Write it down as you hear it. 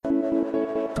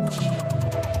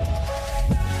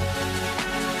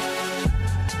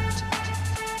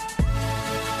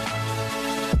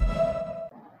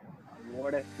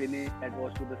finish that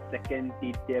was to the second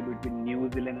T20 between New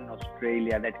Zealand and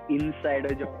Australia. That inside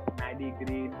edge of Maddie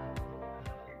Green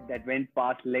that went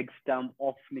past leg stump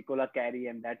of Nicola Carey,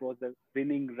 and that was a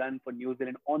winning run for New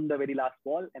Zealand on the very last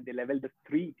ball, and they leveled the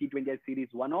three T20 series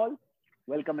 1-1.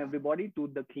 Welcome everybody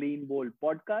to the Clean Bowl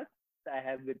podcast. I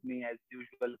have with me as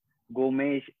usual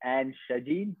Gomesh and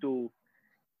Shajin to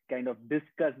kind of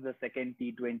discuss the second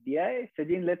T20I.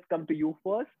 Shajin, let's come to you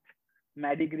first.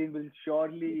 Maddie Green will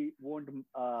surely won't.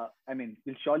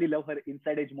 Will surely love her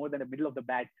inside edge more than the middle of the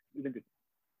bat, isn't it?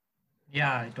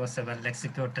 Yeah, it was a well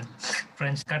executed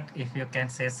French cut, if you can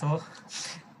say so.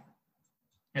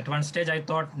 At one stage, I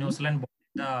thought New Zealand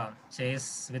bowled the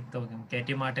chase with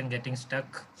Katie Martin getting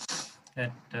stuck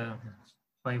at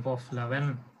 5 of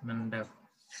 11, and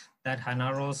that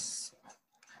Hannah Rose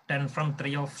 10 from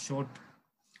 3 of shoot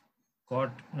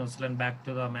got New Zealand back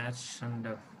to the match. And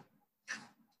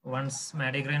once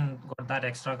Maddie Green got that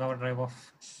extra cover drive of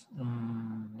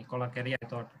Nicola Carey, I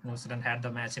thought New Zealand had the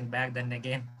match in bag. Then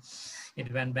again,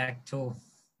 it went back to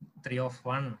 3 of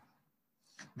 1.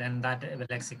 Then that well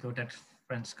executed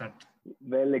French cut.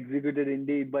 Well executed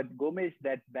indeed. But Gomesh,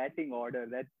 that batting order,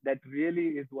 that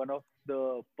really is one of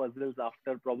the puzzles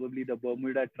after probably the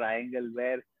Bermuda Triangle,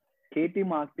 where Katie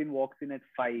Martin walks in at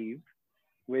 5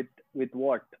 with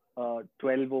what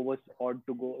 12 overs odd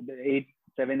to go, 8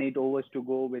 overs to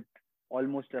go, with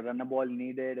almost a run ball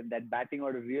needed, and that batting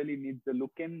order really needs a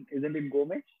look in, isn't it,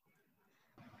 Gomesh?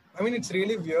 I mean, it's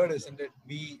really weird, isn't it?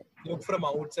 We look from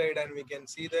outside and we can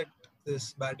see that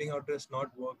this batting order is not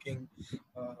working.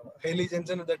 Hayley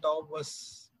Jensen at the top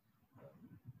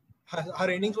her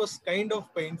innings was kind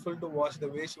of painful to watch, the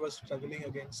way she was struggling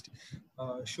against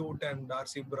Shute and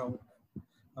Darcy Brown.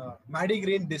 Maddie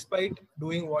Green, despite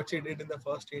doing what she did in the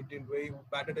first 18, he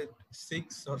batted at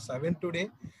 6 or 7 today.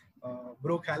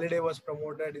 Brooke Halliday was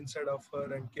promoted instead of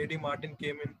her, and Katie Martin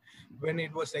came in when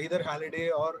it was either Halliday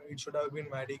or it should have been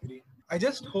Maddie Green. I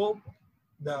just hope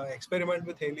the experiment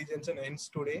with Hayley Jensen ends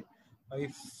today.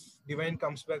 If Devine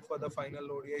comes back for the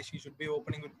final ODI, she should be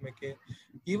opening with McKay.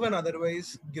 Even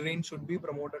otherwise, Green should be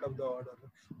promoted of the order.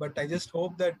 But I just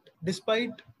hope that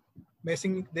despite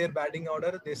messing their batting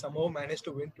order, they somehow managed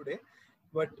to win today.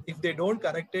 But if they don't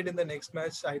correct it in the next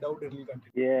match, I doubt it will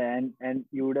continue. Yeah, and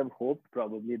you would have hoped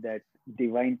probably that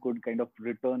Devine could kind of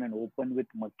return and open with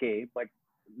McKay. But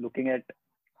looking at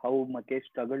how McKay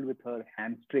struggled with her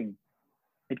hamstring,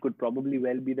 it could probably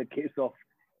well be the case of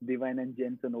Devine and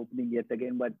Jensen opening yet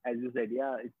again. But as you said,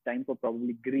 yeah, it's time for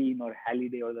probably Green or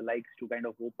Halliday or the likes to kind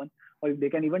of open. Or if they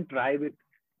can even try with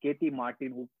Katie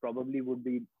Martin, who probably would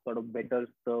be sort of better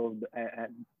served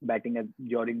batting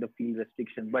during the field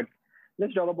restrictions. But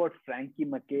let's talk about Frankie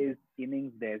McKay's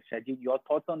innings there. Shajin, your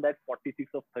thoughts on that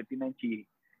 46 of 39? She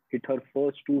hit her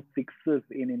first 2 sixes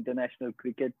in international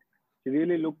cricket. She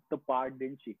really looked the part,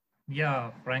 didn't she? Yeah,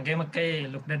 Frankie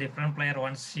McKay looked a different player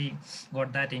once she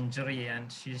got that injury,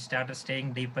 and she started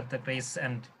staying deep at the crease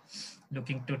and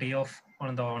looking to tee off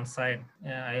on the onside.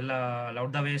 I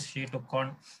loved the way she took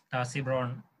on Darcy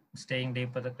Brown, staying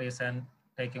deep at the crease and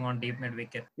taking on deep mid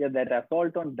wicket. Yeah, that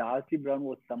assault on Darcy Brown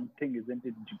was something, isn't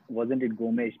it? Wasn't it,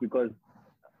 Gomesh? Because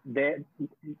there,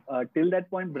 till that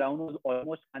point, Brown was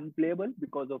almost unplayable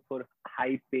because of her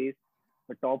high pace.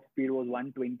 The top speed was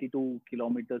 122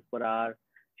 kilometers per hour.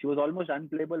 She was almost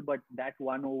unplayable, but that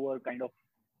 1 over kind of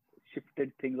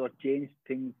shifted things or changed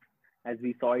things as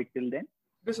we saw it till then.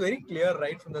 It was very clear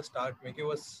right from the start. McKay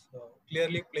was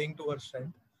clearly playing to her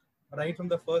strength. Right from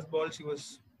the first ball, she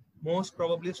was most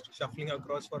probably shuffling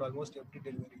across for almost every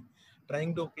delivery,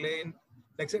 trying to play in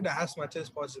leg side as much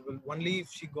as possible. Only if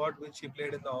she got which she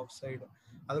played in the offside.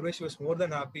 Otherwise, she was more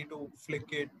than happy to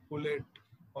flick it, pull it,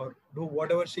 or do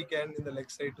whatever she can in the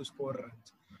leg side to score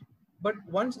runs. But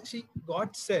once she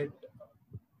got set,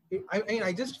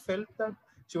 I just felt that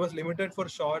she was limited for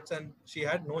shots and she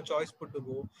had no choice but to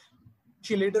go.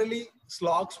 She literally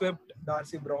slog swept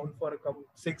Darcy Brown for a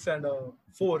 6 and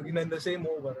 4 in the same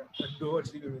over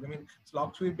towards the. I mean,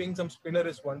 slog sweeping some spinner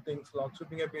is one thing. Slog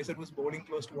sweeping a pacer who's bowling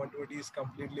close to 120 is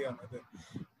completely another.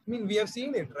 I mean, we have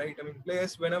seen it, right? I mean,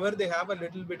 players, whenever they have a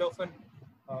little bit of an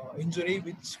injury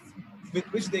with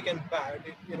which they can bat,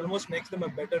 it almost makes them a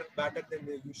better batter than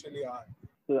they usually are.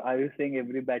 So are you saying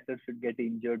every batter should get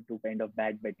injured to kind of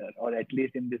bat better, or at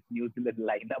least in this New Zealand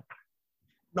lineup?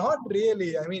 Not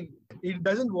really. I mean, it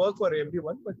doesn't work for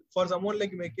everyone, but for someone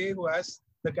like McKay who has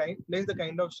plays the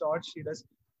kind of shots she does.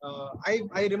 I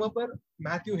remember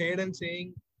Matthew Hayden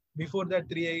saying before that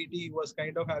 380 he was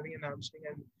kind of having an hamstring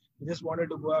and he just wanted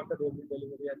to go after every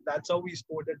delivery, and that's how we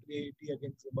scored at 380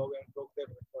 against Zimbabwe and broke their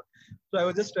record. So I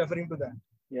was just referring to that.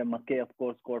 Yeah, McKay, of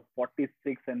course, scored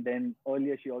 46, and then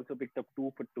earlier she also picked up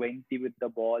 2 for 20 with the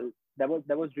ball. That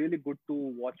was really good to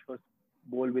watch her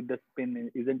bowl with the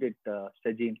spin, isn't it,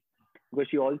 Sajin? Because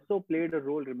she also played a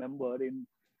role, remember,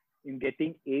 in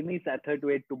getting Amy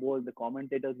Satterthwaite to bowl. The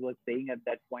commentators were saying at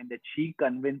that point that she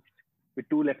convinced with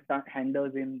two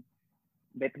left-handers in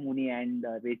Beth Mooney and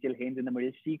Rachel Haynes in the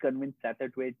middle. She convinced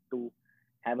Satterthwaite to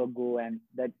have a go, and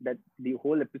that the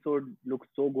whole episode looks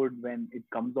so good when it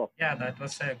comes off. Yeah, that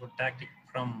was a good tactic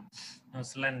from New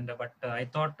Zealand. But I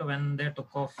thought when they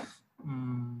took off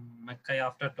Mackay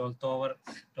after 12th over,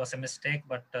 it was a mistake.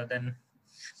 But then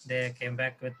they came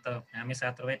back with Amy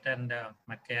Satterthwaite and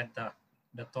Mackay at the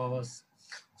death overs.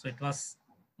 So it was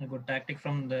a good tactic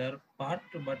from their part.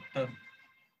 But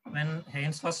when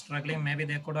Haynes was struggling, maybe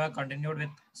they could have continued with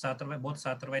Satterthwaite, both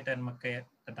Satterthwaite and Mackay at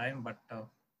the time. But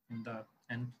in the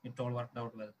end, it all worked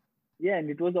out well. Yeah, and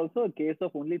it was also a case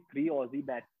of only three Aussie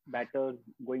batters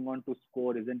going on to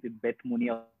score, isn't it? Beth Mooney,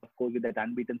 of course, with that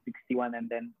unbeaten 61, and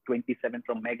then 27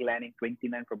 from Meg Lanning,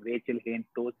 29 from Rachel Haynes.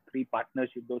 Those two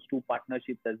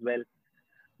partnerships as well.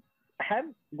 Have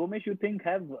Gomesh, you think,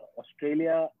 have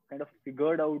Australia kind of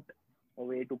figured out a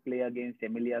way to play against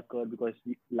Emilia Kerr? Because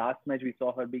last match we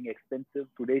saw her being expensive.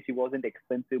 Today she wasn't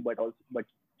expensive, but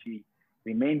she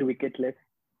remained wicketless.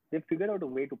 They figured out a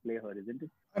way to play her, isn't it?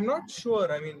 I'm not sure.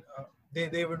 I mean,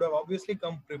 they would have obviously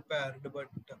come prepared, but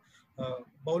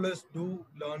bowlers do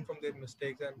learn from their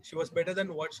mistakes, and she was better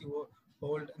than what she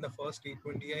bowled in the first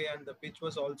T20I, and the pitch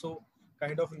was also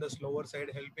kind of in the slower side,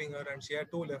 helping her, and she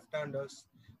had two left-handers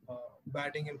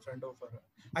batting in front of her.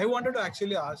 I wanted to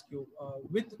actually ask you,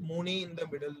 with Mooney in the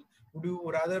middle, would you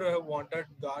rather have wanted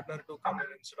Gardner to come in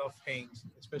instead of Haynes,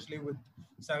 especially with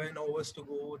 7 overs to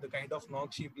go, the kind of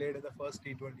knock she played in the first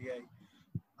T20I?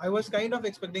 I was kind of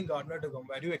expecting Gardner to come.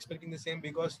 Were you expecting the same?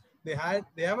 Because they have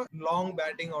a long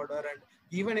batting order, and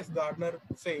even if Gardner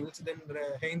fails, then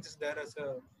Haynes is there as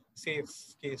a safe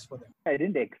case for them. I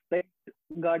didn't expect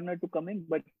Gardner to come in,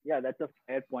 but yeah, that's a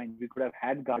fair point. We could have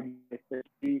had Gardner,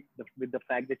 especially with the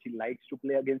fact that she likes to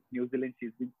play against New Zealand.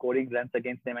 She's been scoring runs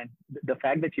against them, and the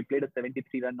fact that she played a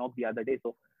 73-run knock the other day.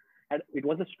 So it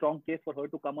was a strong case for her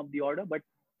to come up the order. But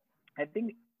I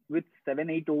think with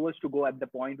 7-8 overs to go at the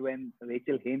point when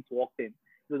Rachel Haynes walked in,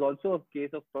 it was also a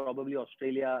case of probably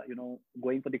Australia,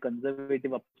 going for the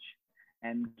conservative approach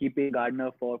and keeping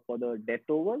Gardner for the death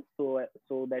overs, so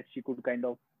that she could kind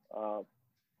of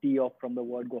tee off from the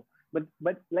word go.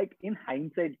 But like in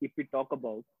hindsight, if we talk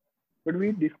about, but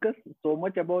we discussed so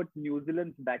much about New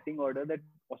Zealand's batting order that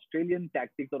Australian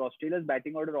tactics or Australia's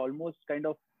batting order almost kind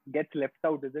of gets left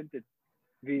out, isn't it?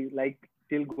 We like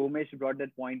till Gomesh brought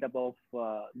that point about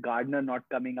Gardner not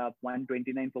coming up,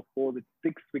 129 for 4 with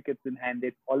 6 wickets in hand.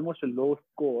 It's almost a low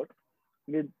score.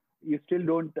 You still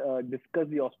don't discuss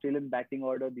the Australian batting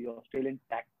order, the Australian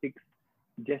tactics.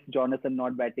 Jess Jonathan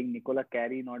not batting, Nicola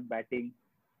Carey not batting.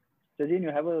 Sajin,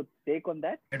 you have a take on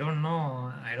that? I don't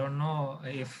know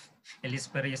if Elise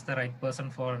Perry is the right person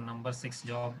for number 6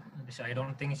 job. I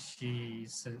don't think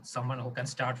she's someone who can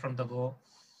start from the go.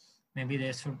 Maybe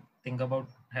they should think about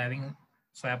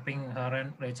swapping her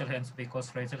and Rachel Haynes,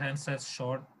 because Rachel Haynes has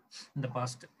showed in the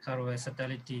past her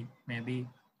versatility. Maybe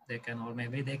they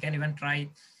can even try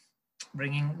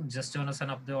bringing Jess Jonathan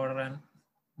up the order and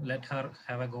let her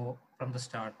have a go from the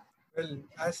start. Well,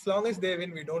 as long as they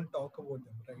win, we don't talk about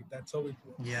them, right? That's how it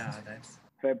works. Yeah, that's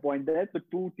fair point there. So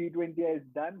 2 T20 is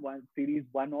done, 1 series,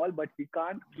 1 all, but we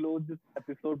can't close this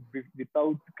episode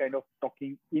without kind of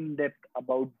talking in depth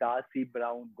about Darcie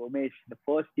Brown. Gomesh, the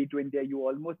first T20, you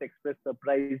almost expressed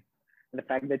surprise at the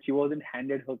fact that she wasn't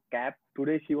handed her cap.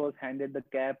 Today she was handed the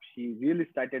cap. She really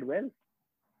started well.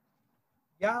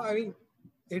 Yeah, I mean,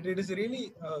 it is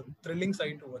really a thrilling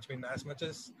sight to watch. I mean, as much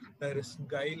as there is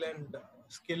guile and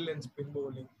skill in spin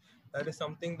bowling, that is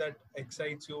something that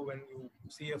excites you when you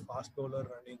see a fast bowler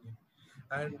running in.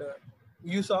 And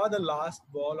you saw the last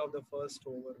ball of the first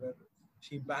over where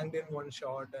she banged in one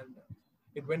shot and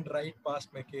it went right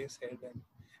past McKay's head.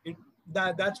 And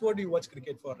that's what you watch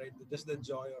cricket for, right? Just the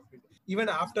joy of it. Even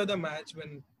after the match,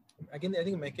 when again, I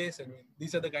think McKay said,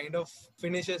 these are the kind of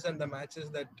finishes and the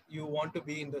matches that you want to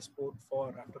be in the sport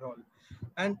for, after all.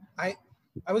 And I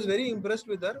was very impressed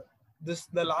with her.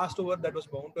 The last over that was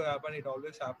bound to happen. It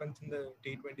always happens in the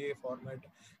T20A format.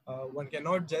 One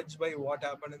cannot judge by what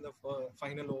happened in the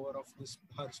final over of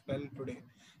her spell today.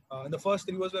 The first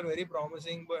 3 overs were very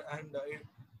promising,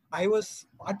 I was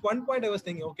at one point I was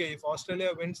thinking, okay, if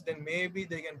Australia wins, then maybe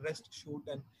they can rest, shoot,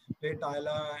 and play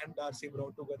Tyler and Darcie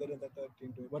Brown together in the third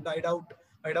T20. But I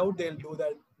doubt they'll do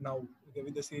that now, okay,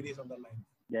 with the series on the line.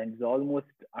 Then it's almost,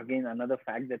 again, another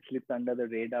fact that slips under the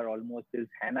radar almost is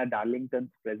Hannah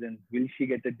Darlington's presence. Will she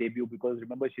get a debut? Because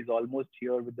remember, she's almost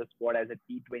here with the squad as a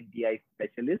T20I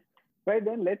specialist. Right,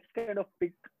 then let's kind of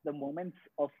pick the moments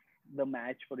of the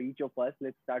match for each of us.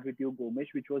 Let's start with you,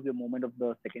 Gomesh. Which was your moment of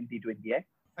the second T20I?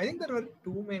 I think there were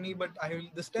too many, but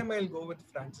this time I'll go with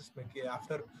Frances McKay.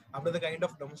 After the kind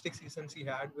of domestic season she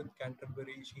had with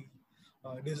Canterbury, she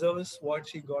deserves what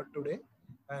she got today,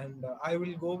 and I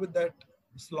will go with that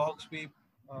slog sweep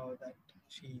that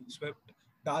she swept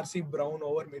Darcy Brown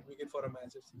over mid-wicket for a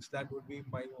match of 6. That would be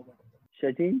my moment.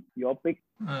 Sachin, your pick?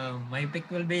 My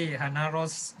pick will be Hannah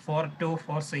Ross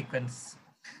 4-2-4 sequence.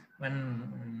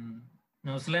 When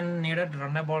New Zealand needed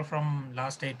run a ball from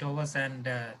last 8 overs and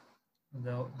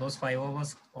those 5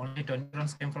 overs, only 20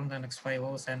 runs came from the next 5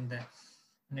 overs, and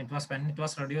when it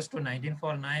was reduced to 19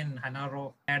 for 9, Hannah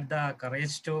Ross had the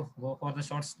courage to go for the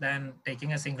shots than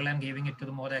taking a single and giving it to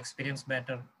the more experienced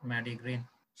batter, Maddie Green.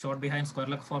 Shot behind square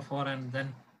leg for 4, and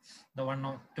then the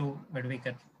 1-2 mid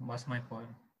wicket was my point.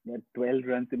 Yeah, 12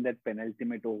 runs in that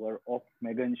penultimate over of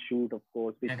Megan Shute, of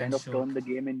course, which kind of turned the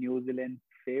game in New Zealand's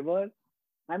favor.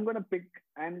 I'm going to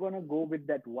go with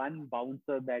that one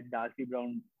bouncer that Darcy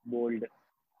Brown bowled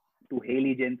to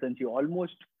Hayley Jensen. She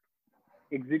almost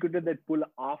executed that pull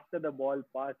after the ball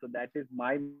passed. So that is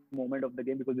my moment of the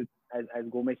game, because it's, as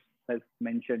Gomesh has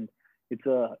mentioned, it's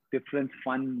a different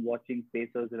fun watching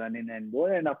pacers run in and bowl.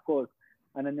 And of course,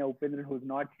 Ananya Upendran, who's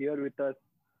not here with us,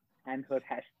 and her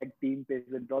hashtag team pace,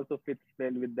 it also fits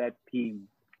well with that theme.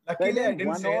 Luckily, I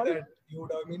didn't say that you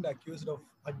would have been accused of,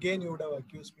 again, you would have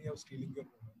accused me of stealing your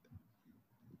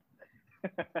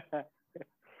moment.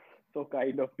 So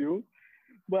kind of you.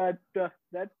 But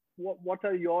that's what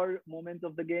are your moments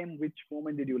of the game? Which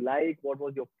moment did you like? What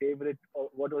was your favorite? Or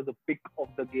what was the pick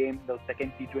of the game, the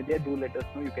second T20? Do let us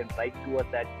know. You can write to us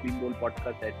at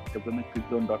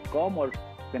cleanbowlpodcast@women'scrickzone.com, or you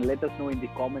can let us know in the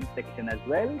comment section as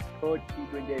well. Third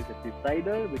T20 is a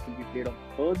decider, which will be played on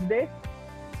Thursday.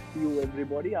 See you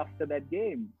everybody after that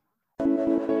game.